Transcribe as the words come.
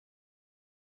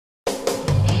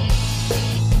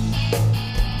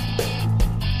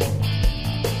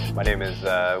name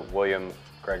is William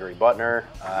Gregory Buttner,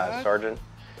 Sergeant.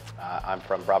 I'm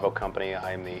from Bravo Company.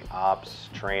 I'm the Ops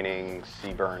Training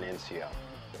CBRN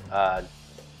NCO.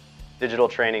 Digital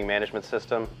Training Management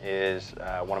System is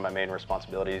one of my main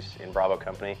responsibilities in Bravo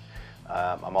Company.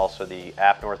 I'm also the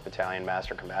AF North Battalion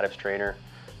Master Combatives Trainer.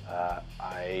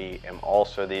 I am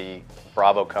also the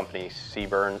Bravo Company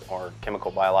CBRN, or Chemical,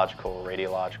 Biological,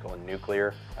 Radiological, and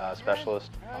Nuclear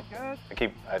Specialist. I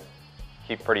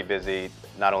keep pretty busy,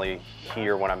 not only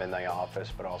here when I'm in the office,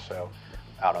 but also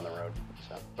out on the road.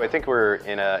 So I think we're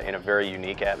in a very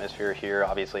unique atmosphere here.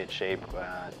 Obviously, it's shaped,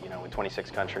 with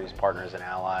 26 countries, partners, and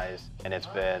allies, and it's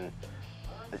been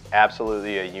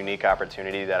absolutely a unique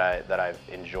opportunity that I've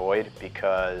enjoyed,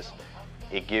 because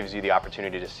it gives you the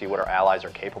opportunity to see what our allies are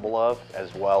capable of,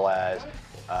 as well as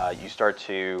you start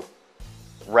to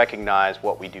recognize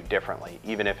what we do differently,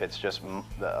 even if it's just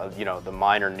the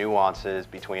minor nuances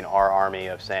between our Army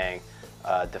of saying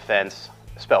defense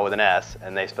spelled with an S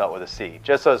and they spell it with a C.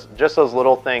 Just those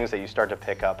little things that you start to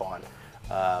pick up on.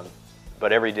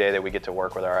 But every day that we get to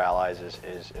work with our allies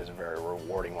is a very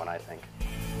rewarding one, I think.